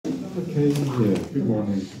Okay, yeah. Good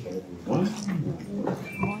morning, everyone.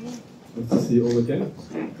 Good morning. Nice to see you all again.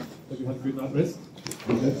 Have you had a good night rest?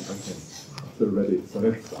 Yes? Okay. So ready. So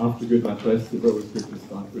let's, after good night rest, it's always good to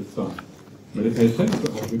start with some meditation.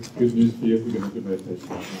 So I have good news for you if we're going to do meditation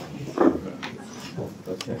right now.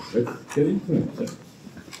 Okay, let's get into it.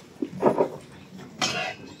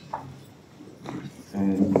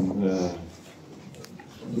 And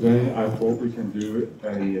today I thought we can do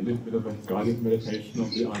a little bit of a guided meditation on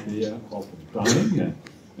the idea of dying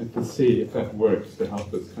and to see if that works to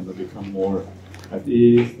help us kind of become more at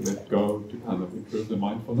ease, let go, to kind of improve the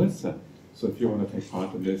mindfulness. So if you want to take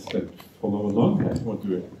part in this, then follow along and we'll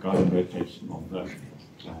do a guided meditation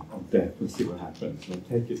on death and see what happens. We'll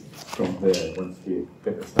take it from there once we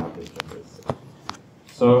get established on this.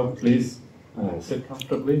 So please sit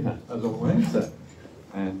comfortably as always.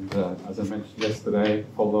 And as I mentioned yesterday,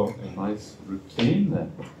 follow a nice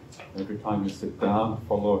routine. Every time you sit down,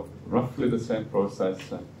 follow roughly the same process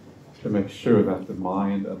to make sure that the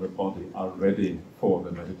mind and the body are ready for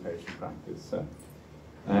the meditation practice.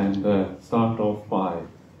 And start off by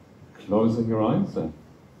closing your eyes.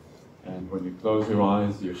 And when you close your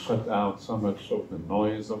eyes, you shut out so much of the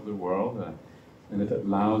noise of the world, and it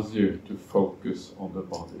allows you to focus on the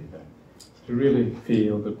body, to really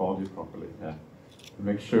feel the body properly. To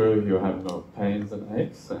make sure you have no pains and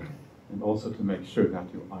aches, and also to make sure that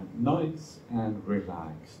you are nice and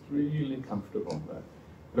relaxed, really comfortable,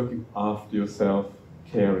 looking after yourself,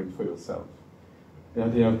 caring for yourself. The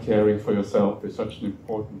idea of caring for yourself is such an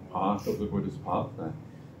important part of the Buddhist path,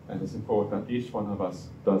 and it's important that each one of us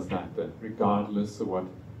does that, regardless of what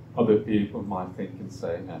other people might think and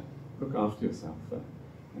say. Look after yourself.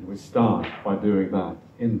 And we start by doing that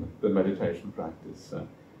in the meditation practice,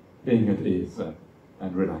 being at ease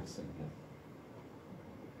and relaxing.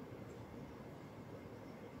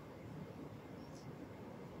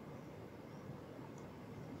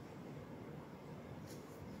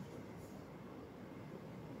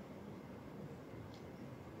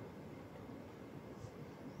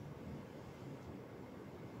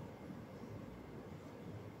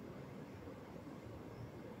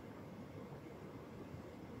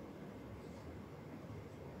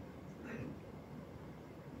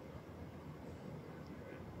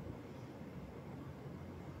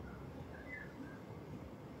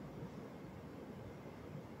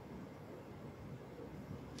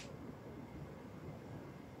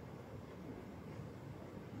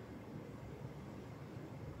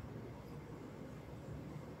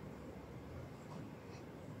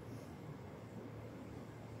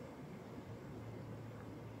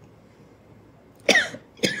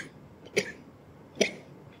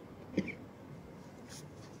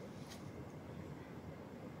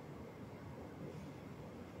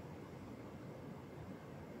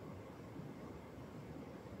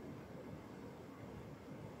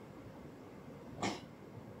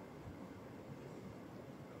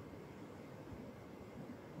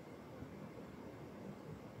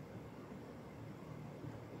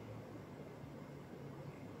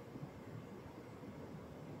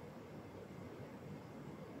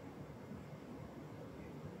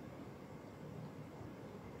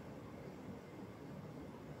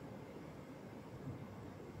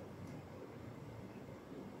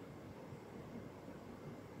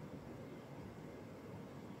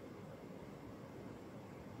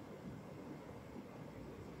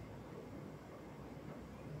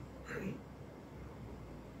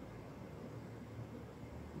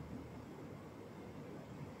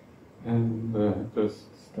 And just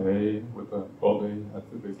stay with the body at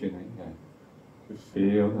the beginning, to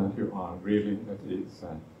feel that you are really at ease.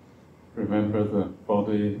 Remember, the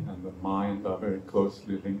body and the mind are very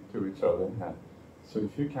closely linked to each other. So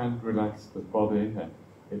if you can relax the body,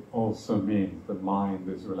 it also means the mind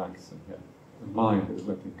is relaxing. The mind is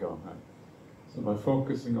letting go. So by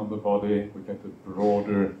focusing on the body, we get a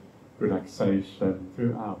broader relaxation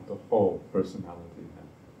throughout the whole personality.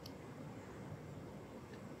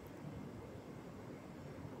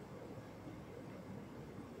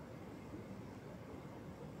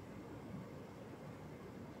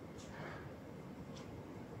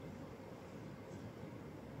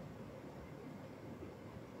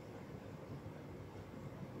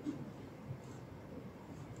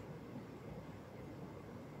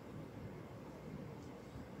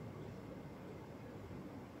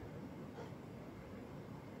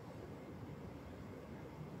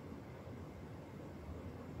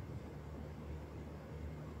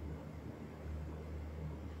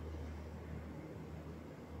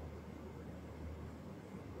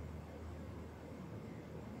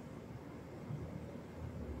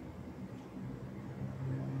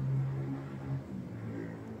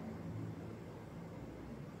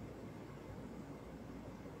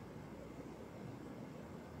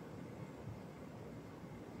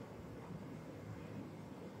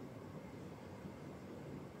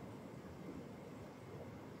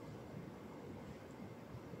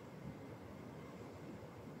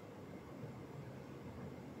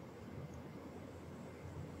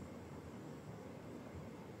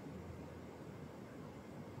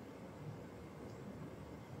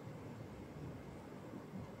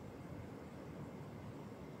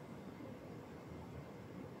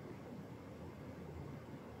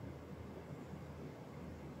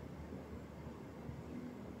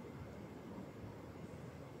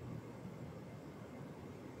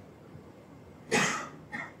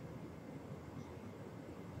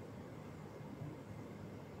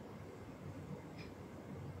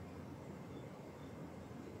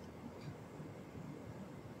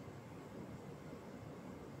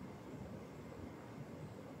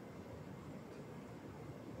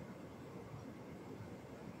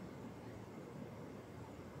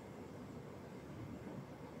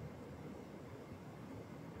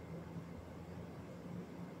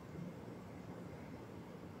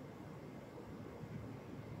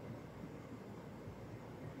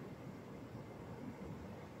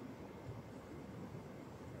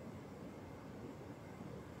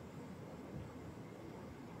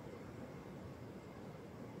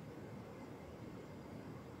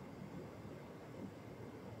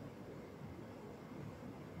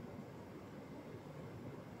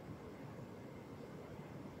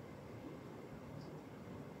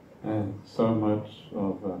 And so much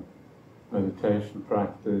of meditation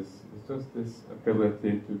practice is just this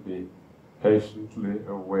ability to be patiently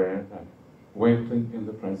aware and waiting in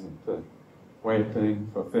the present, waiting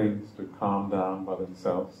for things to calm down by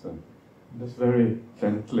themselves, and just very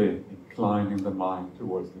gently inclining the mind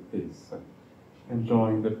towards the peace,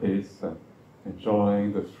 enjoying the peace,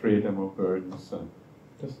 enjoying the freedom of burdens,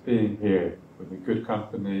 just being here with a good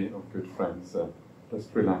company of good friends, just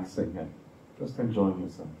relaxing and just enjoying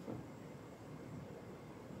yourself.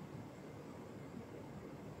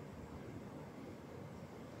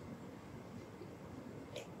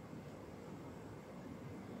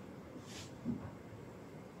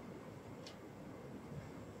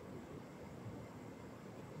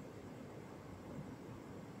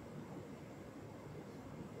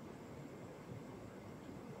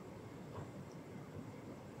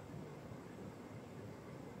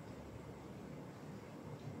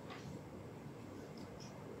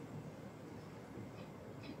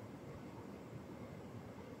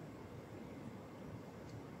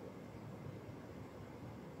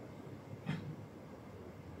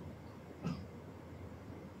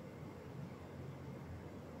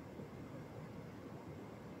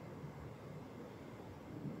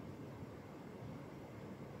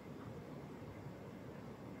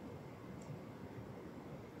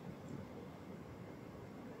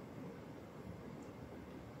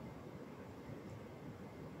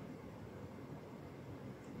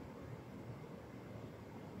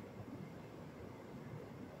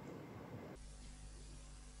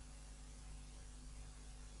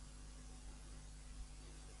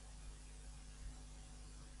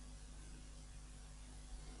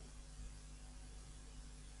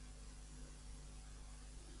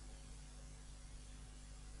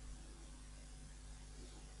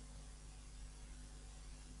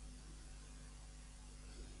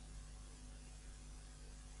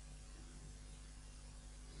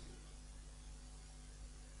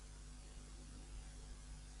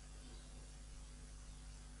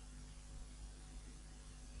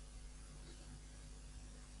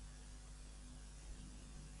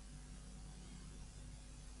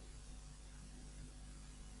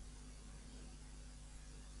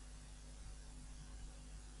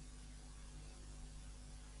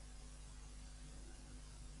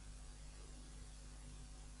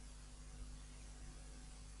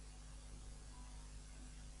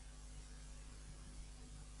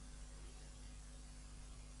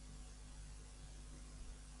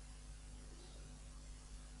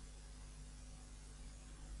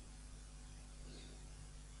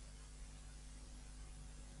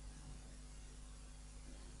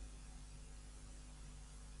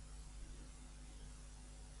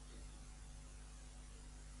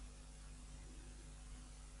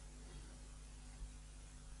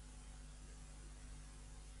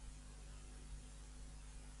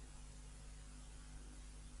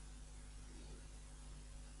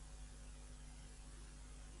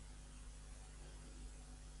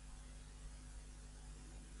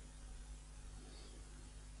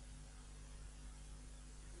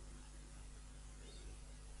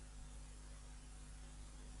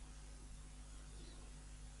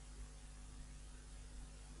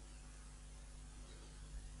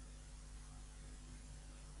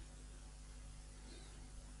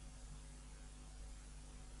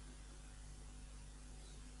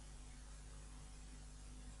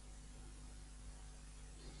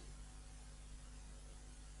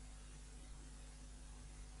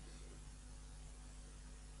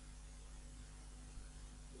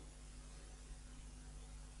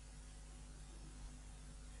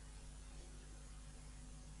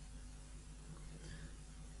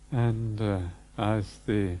 And as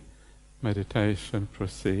the meditation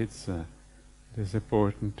proceeds, it is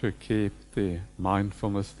important to keep the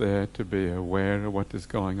mindfulness there, to be aware of what is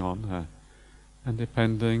going on. And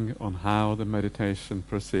depending on how the meditation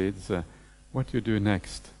proceeds, what you do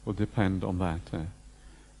next will depend on that.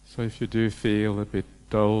 So if you do feel a bit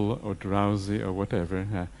dull or drowsy or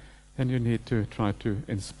whatever, then you need to try to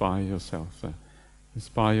inspire yourself.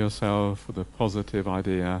 Inspire yourself with a positive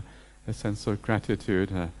idea, a sense of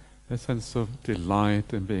gratitude, a sense of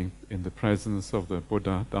delight in being in the presence of the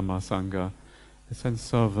Buddha, Dhamma, Sangha, a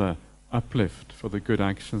sense of uplift for the good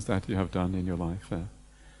actions that you have done in your life.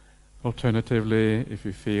 Alternatively, if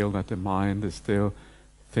you feel that the mind is still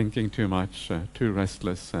thinking too much, too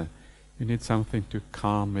restless, you need something to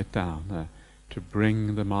calm it down, to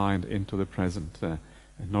bring the mind into the present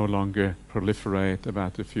and no longer proliferate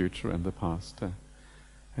about the future and the past.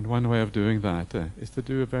 And one way of doing that is to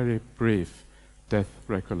do a very brief death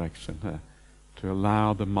recollection, to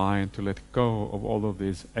allow the mind to let go of all of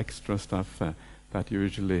this extra stuff that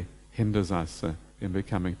usually hinders us in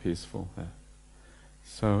becoming peaceful.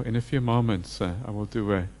 So in a few moments I will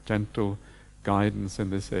do a gentle guidance in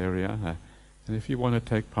this area, and if you want to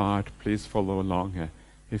take part, please follow along.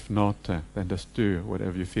 If not, then just do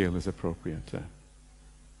whatever you feel is appropriate.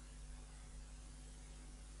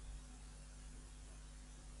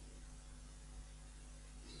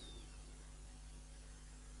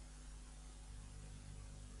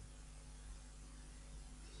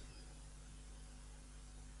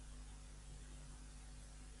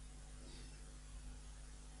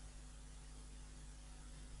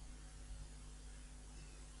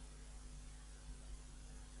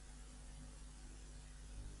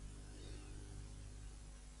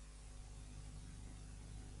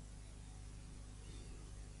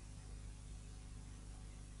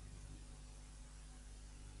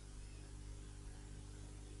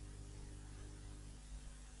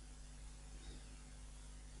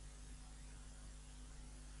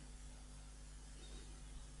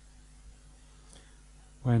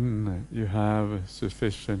 When you have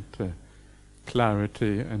sufficient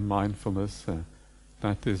clarity and mindfulness,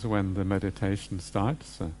 that is when the meditation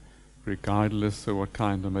starts, regardless of what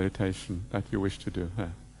kind of meditation that you wish to do.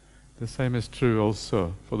 The same is true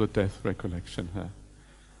also for the death recollection.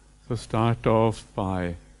 So start off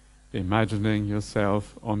by imagining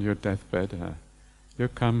yourself on your deathbed. You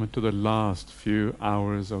come to the last few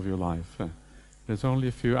hours of your life. There's only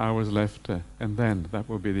a few hours left, and then that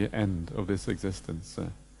will be the end of this existence.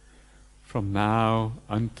 From now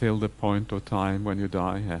until the point of time when you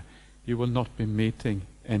die, you will not be meeting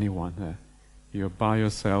anyone. You're by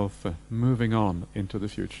yourself, moving on into the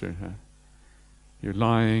future. You're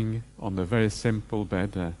lying on a very simple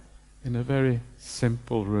bed, in a very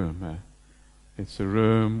simple room. It's a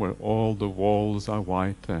room where all the walls are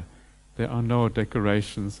white. There are no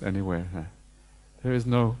decorations anywhere. There is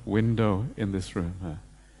no window in this room.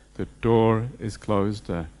 The door is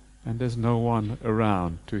closed, and there's no one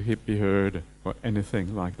around to be heard or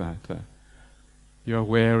anything like that. You're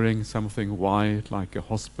wearing something white, like a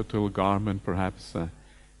hospital garment perhaps,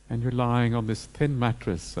 and you're lying on this thin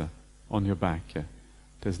mattress on your back.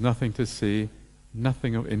 There's nothing to see,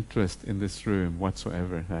 nothing of interest in this room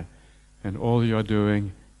whatsoever, and all you're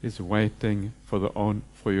doing is waiting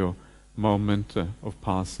for your moment of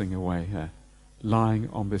passing away. Lying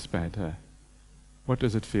on this bed, what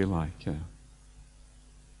does it feel like?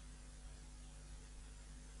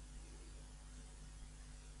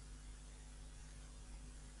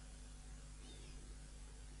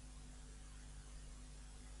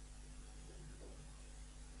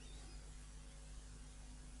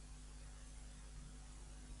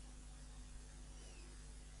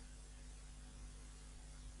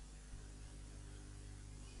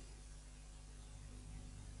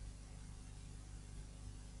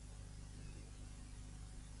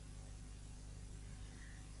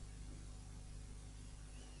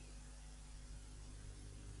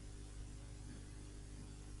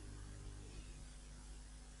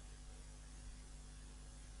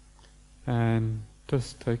 And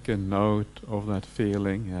just take a note of that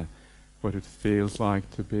feeling, what it feels like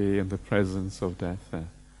to be in the presence of death.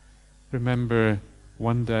 Remember,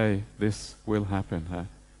 one day this will happen.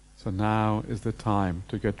 So now is the time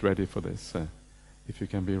to get ready for this. If you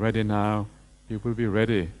can be ready now, you will be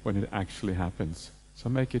ready when it actually happens. So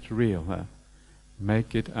make it real.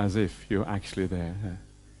 Make it as if you're actually there.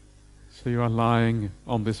 So you are lying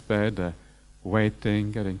on this bed,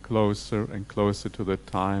 waiting, getting closer and closer to the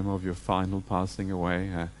time of your final passing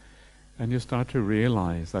away. And you start to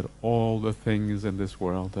realize that all the things in this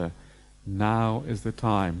world, now is the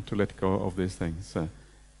time to let go of these things.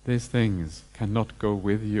 These things cannot go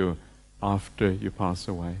with you after you pass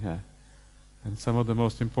away. And some of the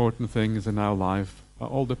most important things in our life are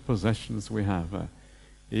all the possessions we have.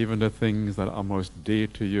 Even the things that are most dear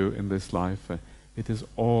to you in this life, it is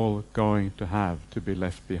all going to have to be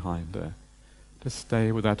left behind. Just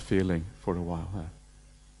stay with that feeling for a while.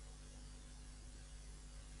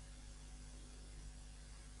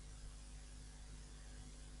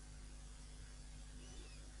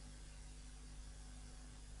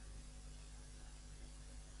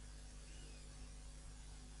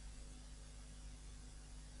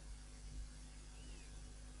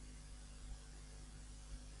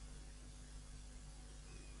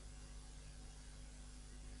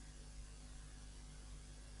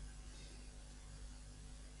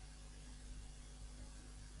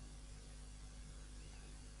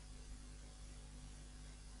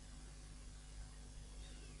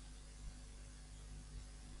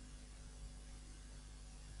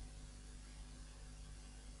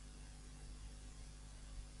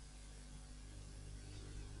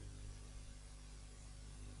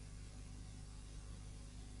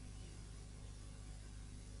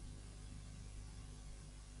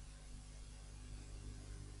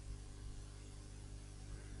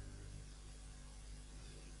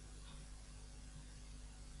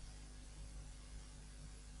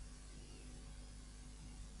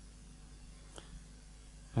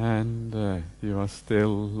 And you are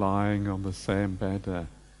still lying on the same bed.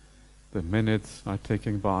 The minutes are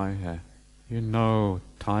ticking by. You know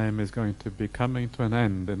time is going to be coming to an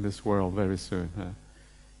end in this world very soon.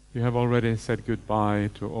 You have already said goodbye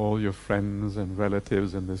to all your friends and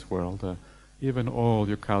relatives in this world, even all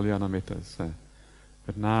your Kalyana Mittas.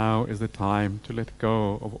 But now is the time to let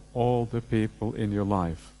go of all the people in your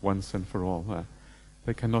life once and for all.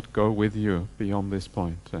 They cannot go with you beyond this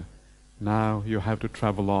point. Now you have to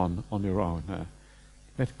travel on your own.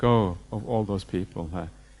 Let go of all those people,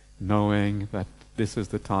 knowing that this is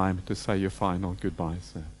the time to say your final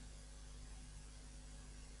goodbyes.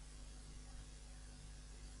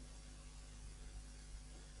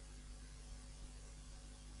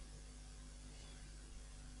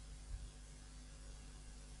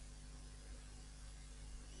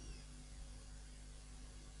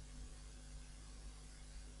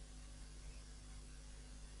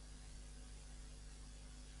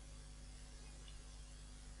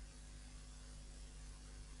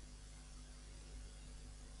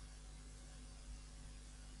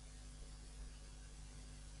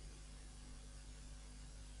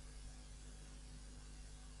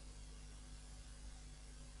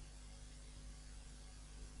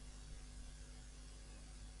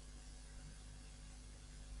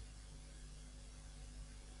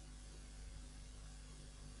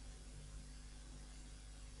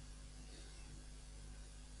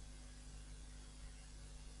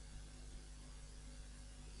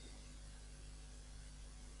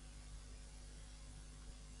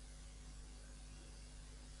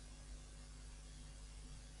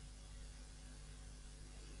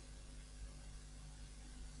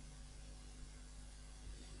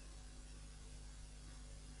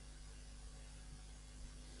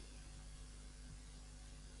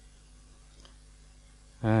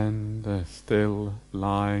 And still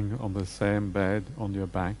lying on the same bed on your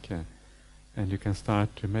back, and you can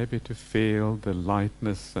start to maybe to feel the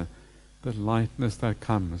lightness that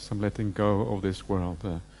comes from letting go of this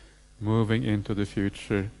world, moving into the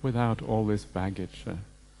future without all this baggage.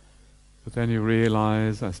 But then you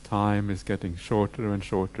realize as time is getting shorter and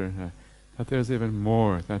shorter that there's even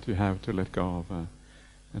more that you have to let go of.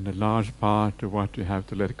 And a large part of what you have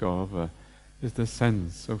to let go of is the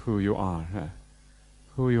sense of who you are.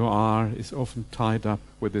 Who you are is often tied up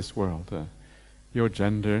with this world. Your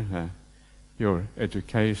gender, your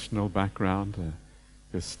educational background,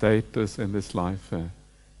 your status in this life,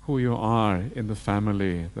 who you are in the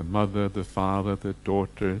family, the mother, the father, the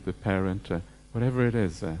daughter, the parent, whatever it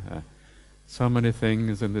is. So many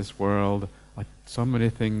things in this world, so many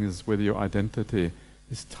things with your identity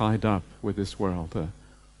is tied up with this world.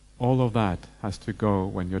 All of that has to go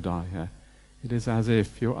when you die. It is as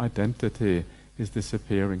if your identity is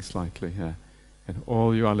disappearing slightly, and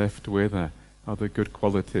all you are left with are the good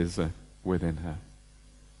qualities within her.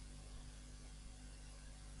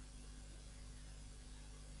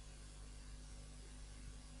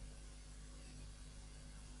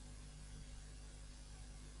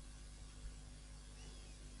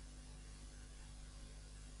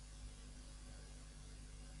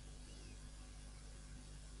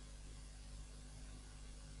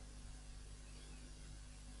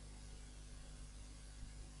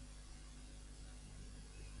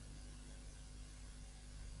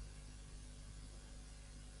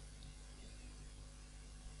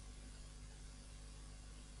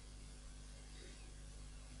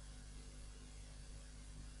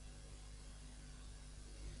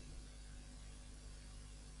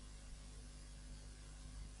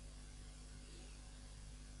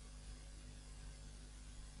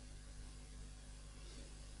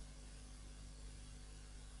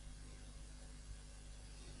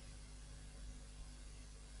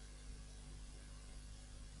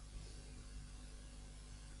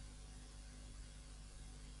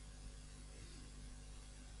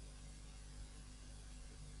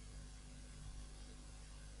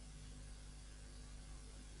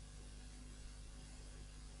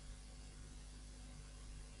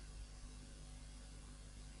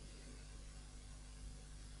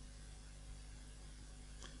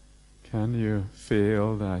 Can you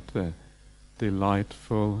feel that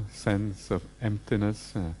delightful sense of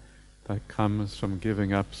emptiness that comes from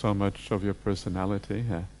giving up so much of your personality?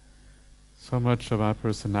 So much of our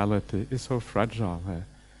personality is so fragile.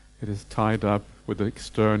 It is tied up with the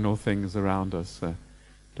external things around us.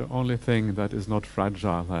 The only thing that is not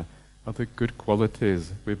fragile are the good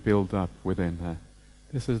qualities we build up within.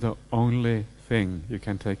 This is the only thing you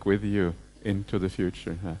can take with you into the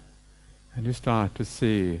future. And you start to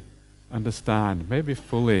see, understand, maybe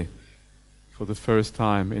fully, for the first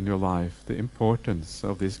time in your life, the importance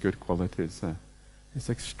of these good qualities. is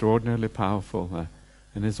extraordinarily powerful,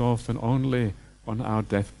 and is often only on our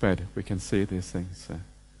deathbed we can see these things.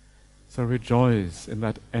 So rejoice in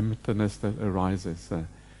that emptiness that arises,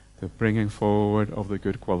 the bringing forward of the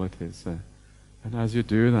good qualities. And as you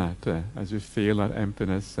do that, as you feel that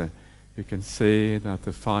emptiness, you can see that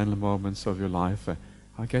the final moments of your life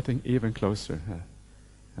are getting even closer.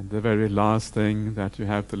 And the very last thing that you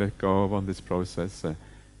have to let go of on this process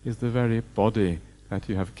is the very body that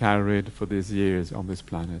you have carried for these years on this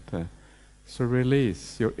planet. So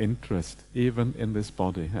release your interest even in this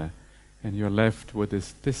body, and you're left with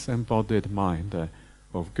this disembodied mind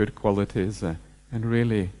of good qualities and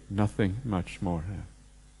really nothing much more.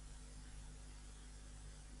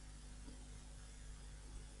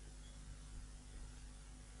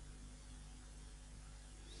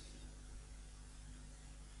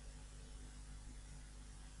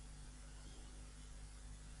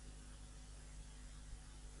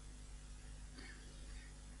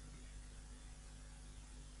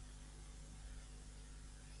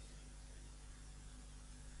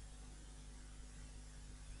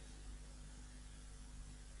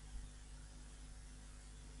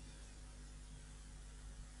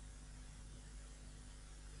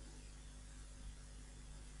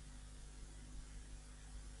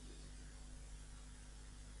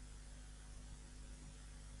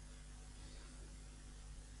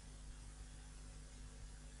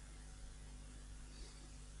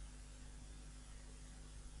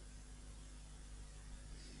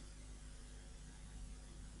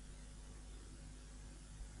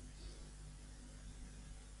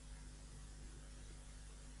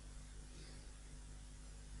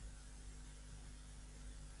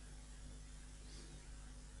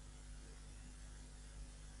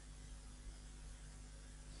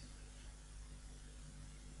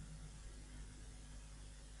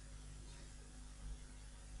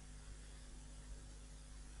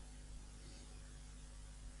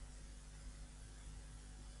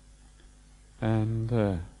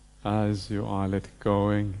 And as you are let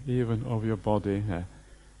going even of your body,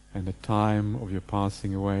 and the time of your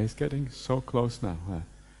passing away is getting so close now.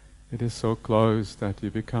 It is so close that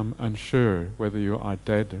you become unsure whether you are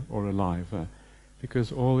dead or alive,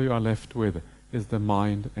 because all you are left with is the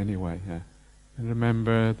mind anyway. And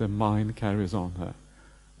remember, the mind carries on.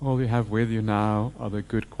 All you have with you now are the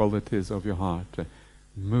good qualities of your heart,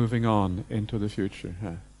 moving on into the future.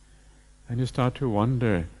 And you start to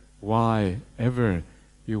wonder why ever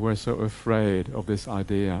you were so afraid of this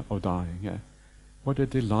idea of dying. What a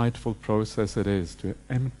delightful process it is to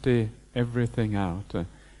empty everything out,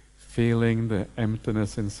 feeling the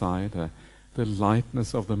emptiness inside, the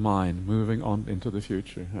lightness of the mind moving on into the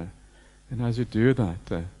future. And as you do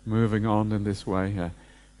that, moving on in this way,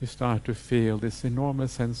 you start to feel this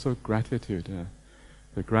enormous sense of gratitude.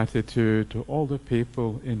 The gratitude to all the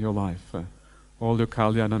people in your life, all your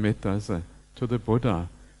Kalyana Mittas, to the Buddha,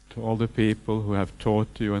 to all the people who have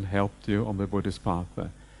taught you and helped you on the Buddhist path,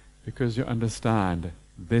 because you understand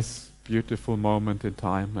this beautiful moment in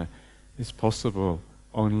time is possible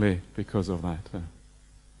only because of that.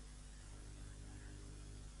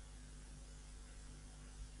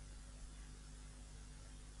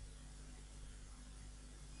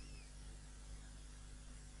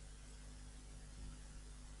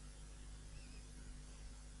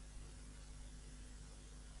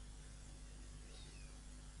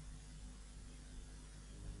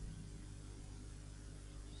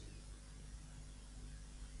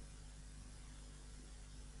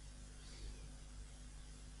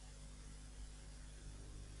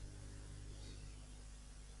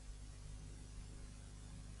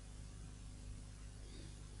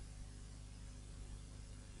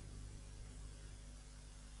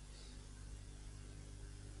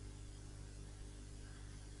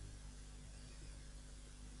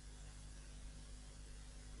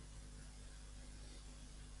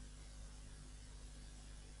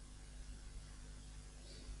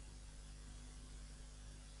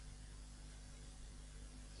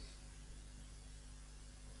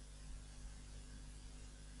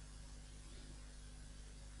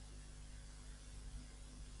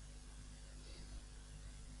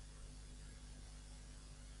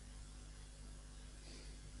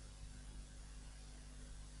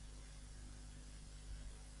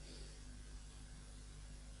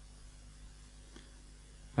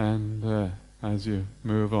 And as you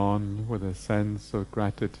move on with a sense of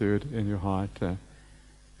gratitude in your heart,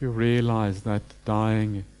 you realize that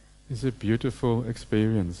dying is a beautiful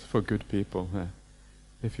experience for good people.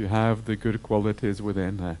 If you have the good qualities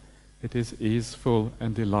within, it is easeful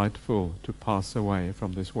and delightful to pass away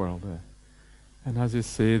from this world. And as you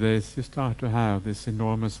see this, you start to have this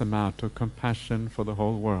enormous amount of compassion for the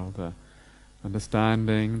whole world,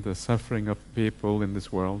 understanding the suffering of people in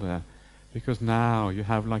this world, because now you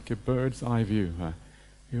have like a bird's eye view.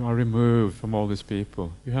 You are removed from all these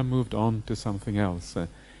people. You have moved on to something else, and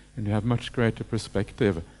you have much greater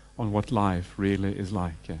perspective on what life really is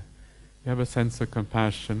like. You have a sense of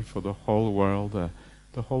compassion for the whole world,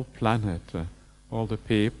 the whole planet, all the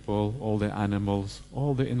people, all the animals,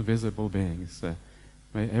 all the invisible beings.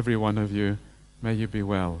 May every one of you, may you be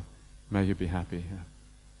well, may you be happy.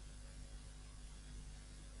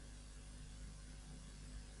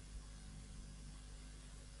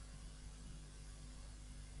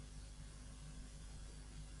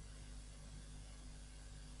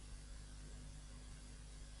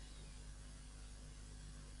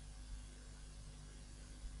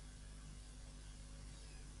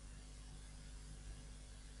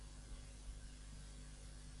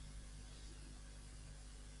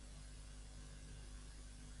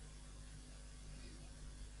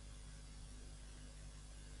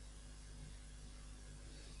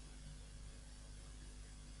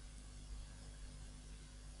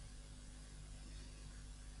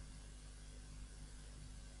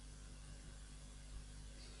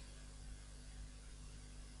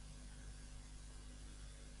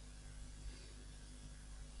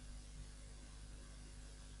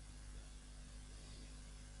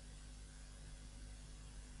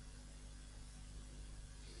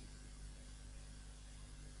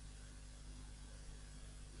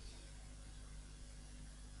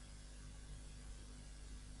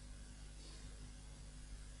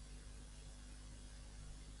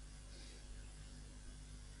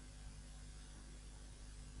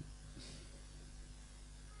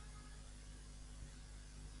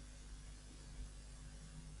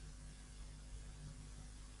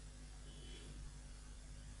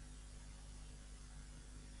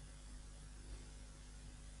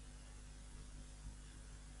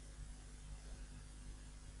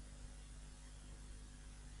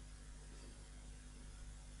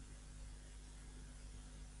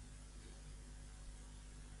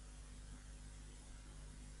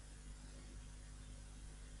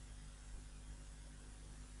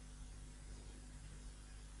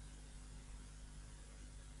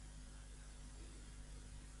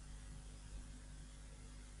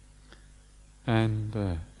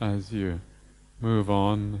 And as you move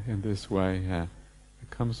on in this way, there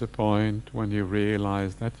comes a point when you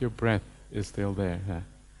realize that your breath is still there.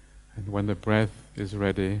 And when the breath is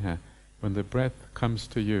ready, when the breath comes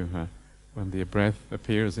to you, when the breath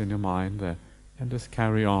appears in your mind, and just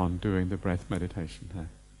carry on doing the breath meditation.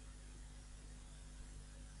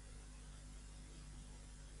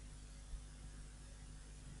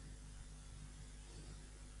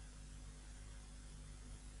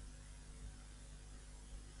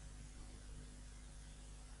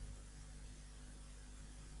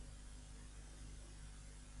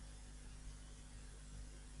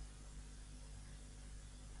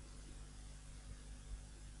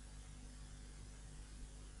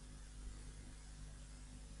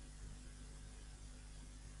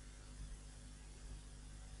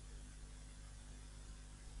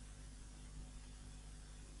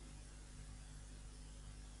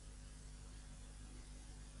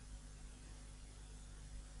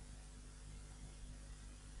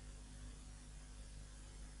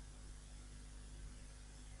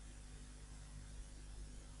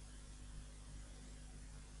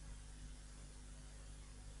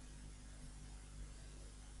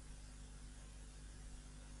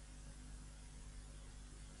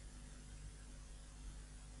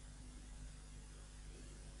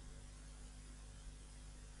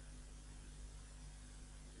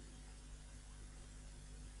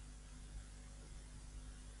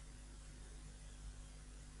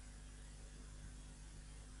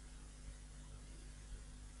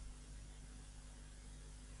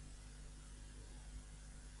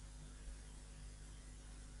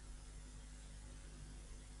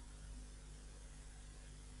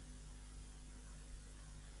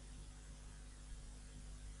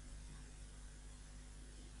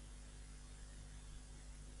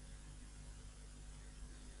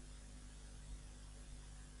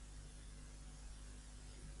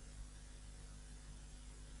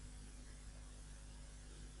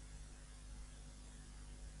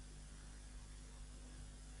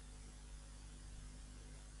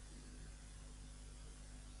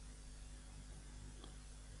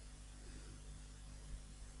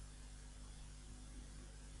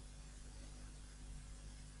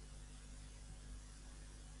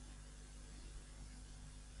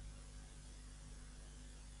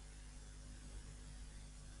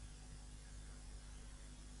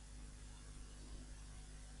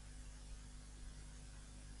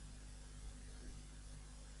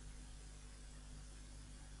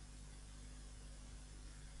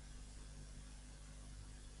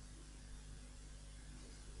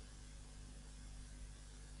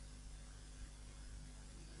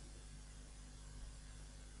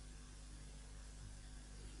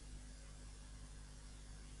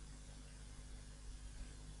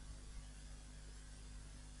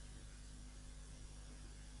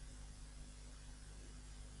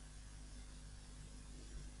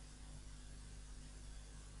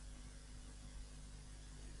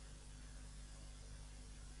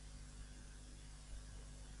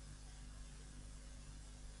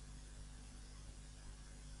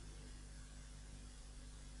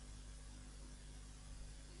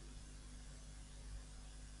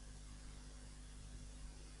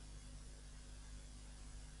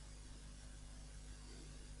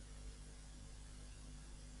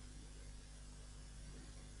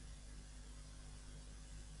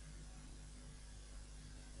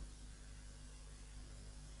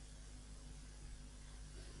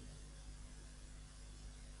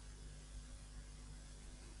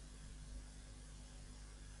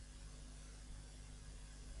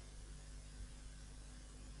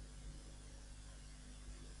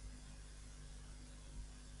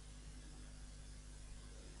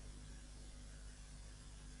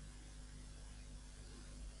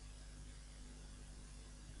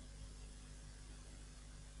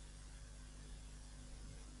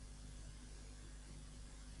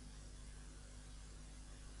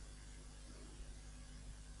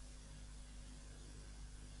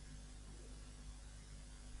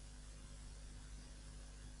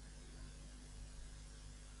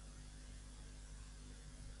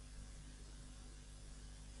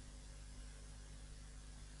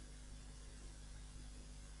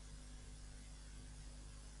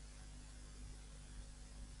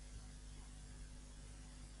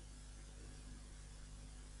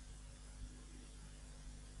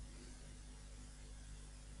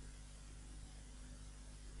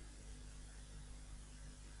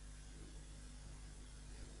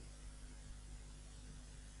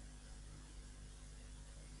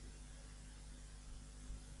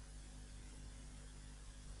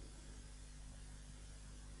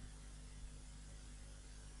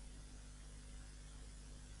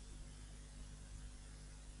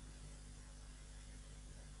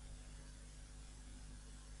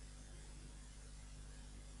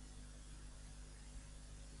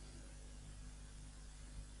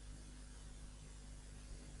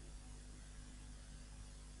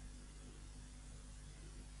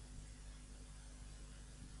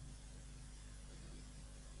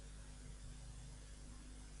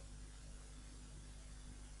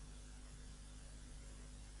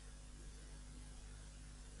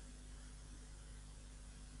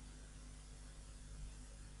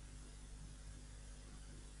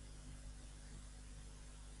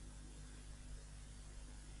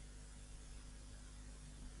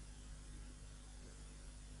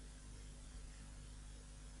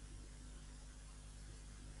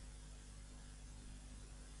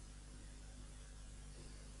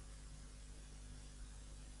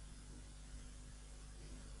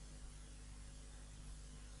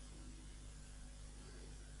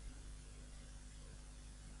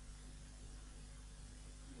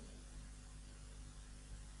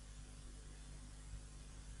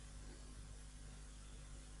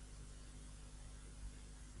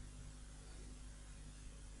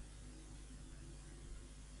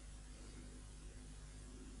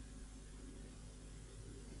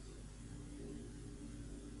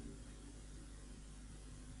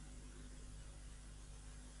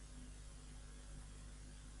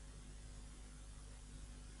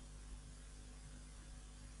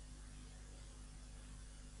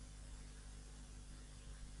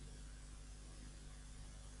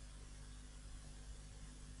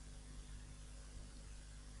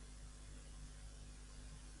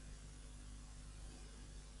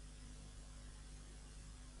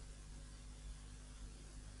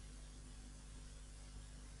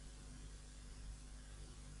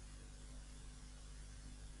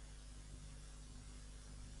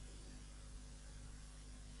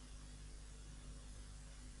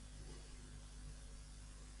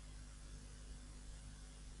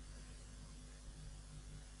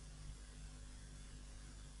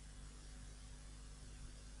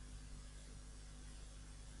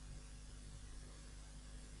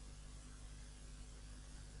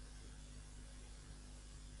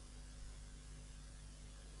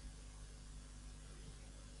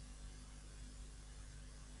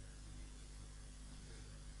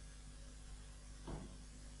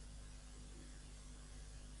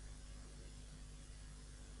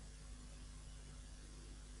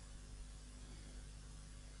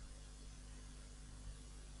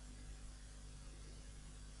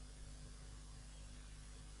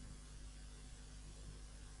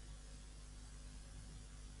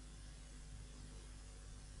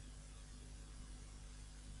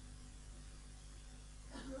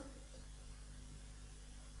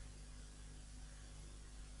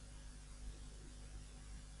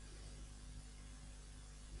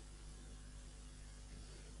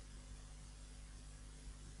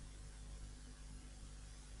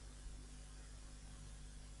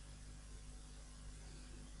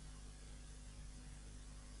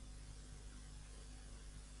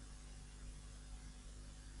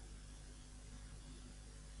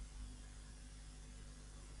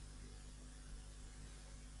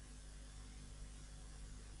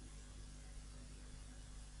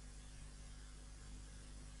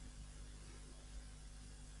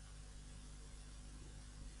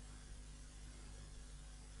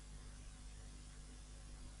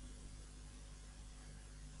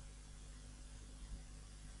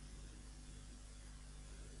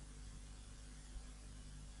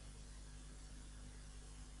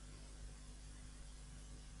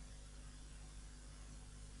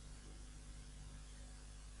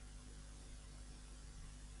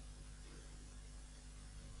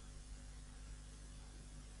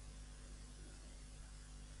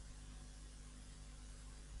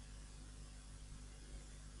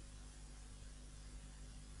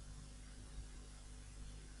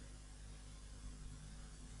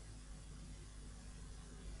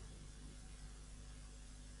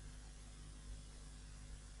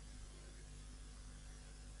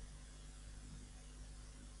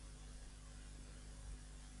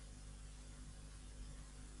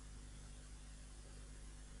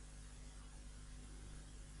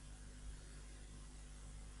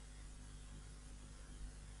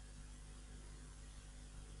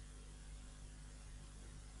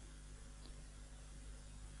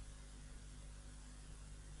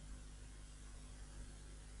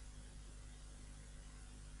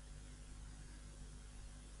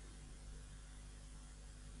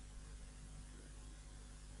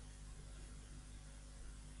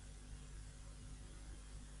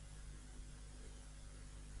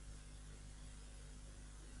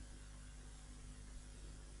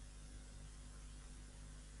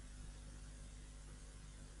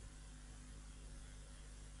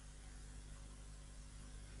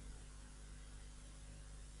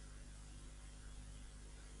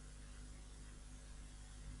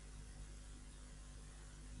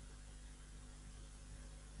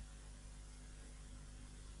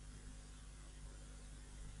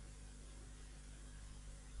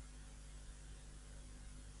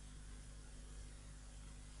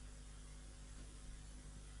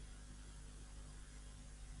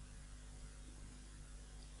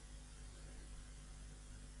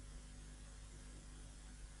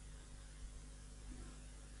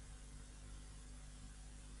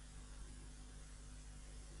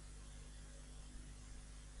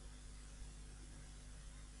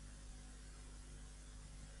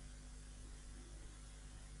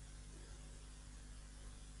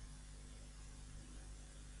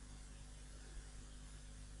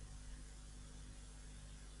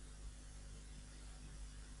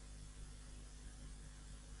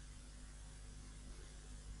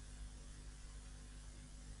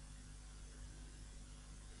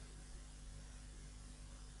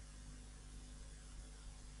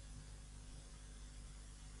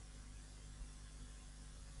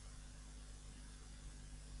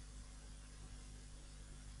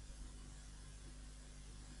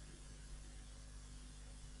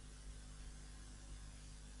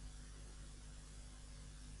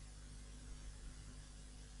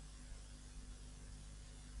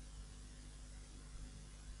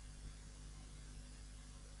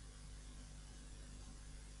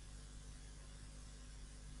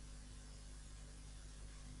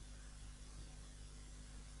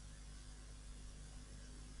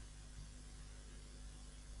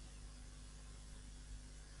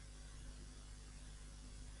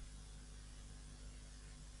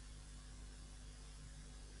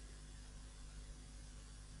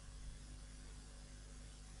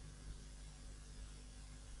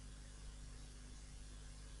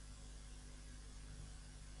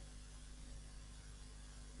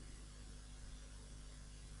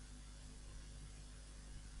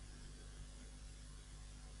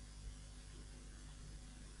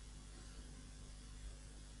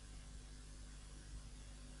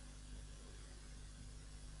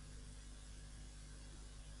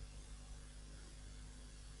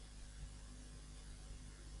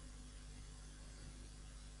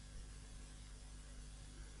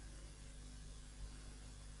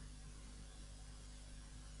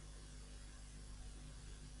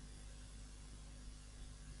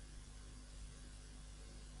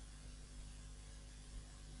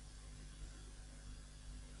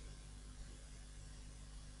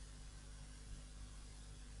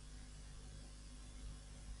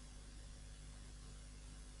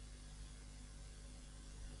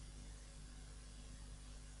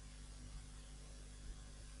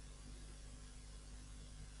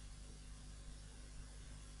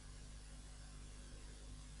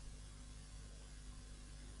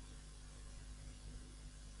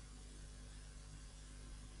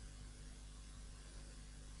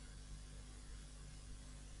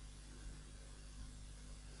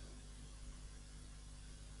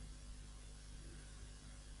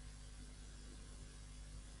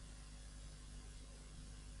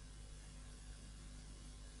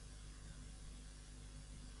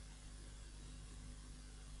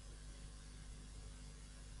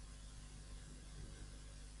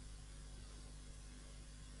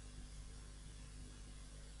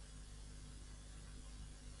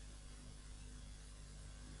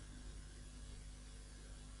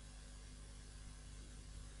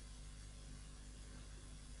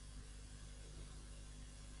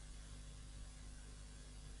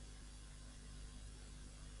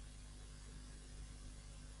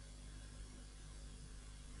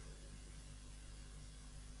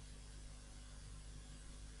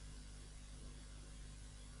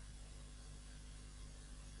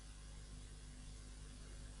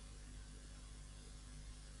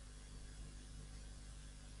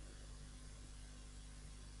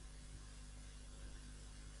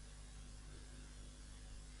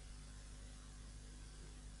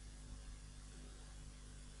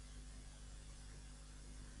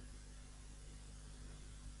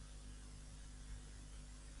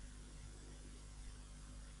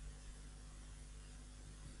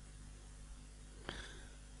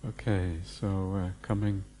 Okay, so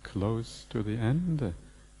coming close to the end,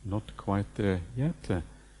 not quite there yet,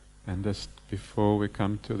 and just before we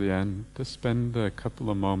come to the end, just spend a couple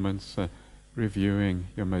of moments reviewing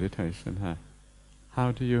your meditation.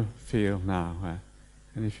 How do you feel now?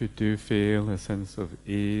 And if you do feel a sense of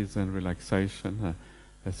ease and relaxation,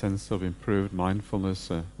 a sense of improved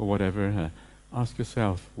mindfulness or whatever, ask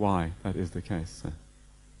yourself why that is the case.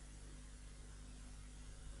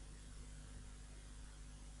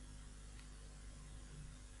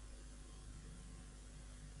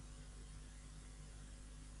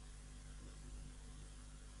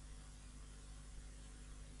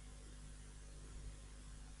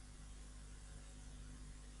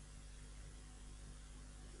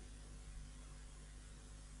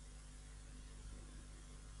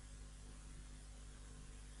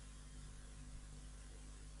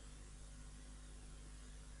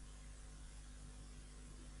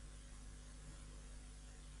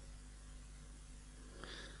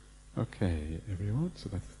 Okay, everyone, so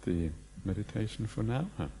that's the meditation for now.